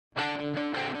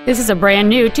This is a brand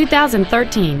new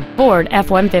 2013 Ford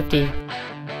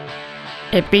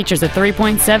F-150. It features a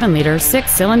 3.7-liter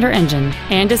six-cylinder engine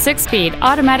and a six-speed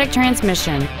automatic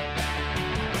transmission.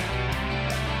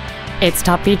 Its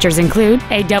top features include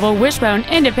a double wishbone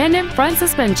independent front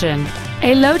suspension,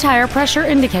 a low tire pressure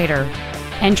indicator,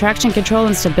 and traction control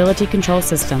and stability control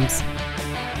systems.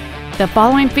 The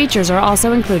following features are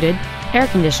also included: air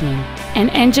conditioning, an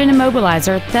engine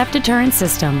immobilizer theft deterrent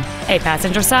system, a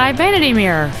passenger side vanity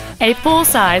mirror, a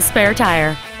full-size spare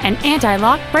tire, an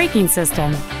anti-lock braking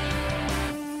system.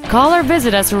 Call or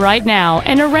visit us right now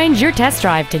and arrange your test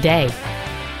drive today.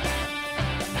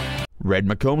 Red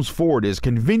McCombs Ford is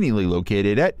conveniently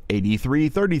located at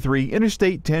 8333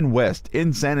 Interstate 10 West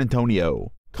in San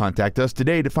Antonio. Contact us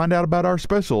today to find out about our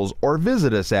specials or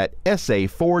visit us at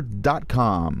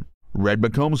saford.com. Red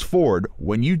McCombs Ford,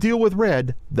 when you deal with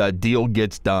red, the deal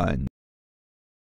gets done.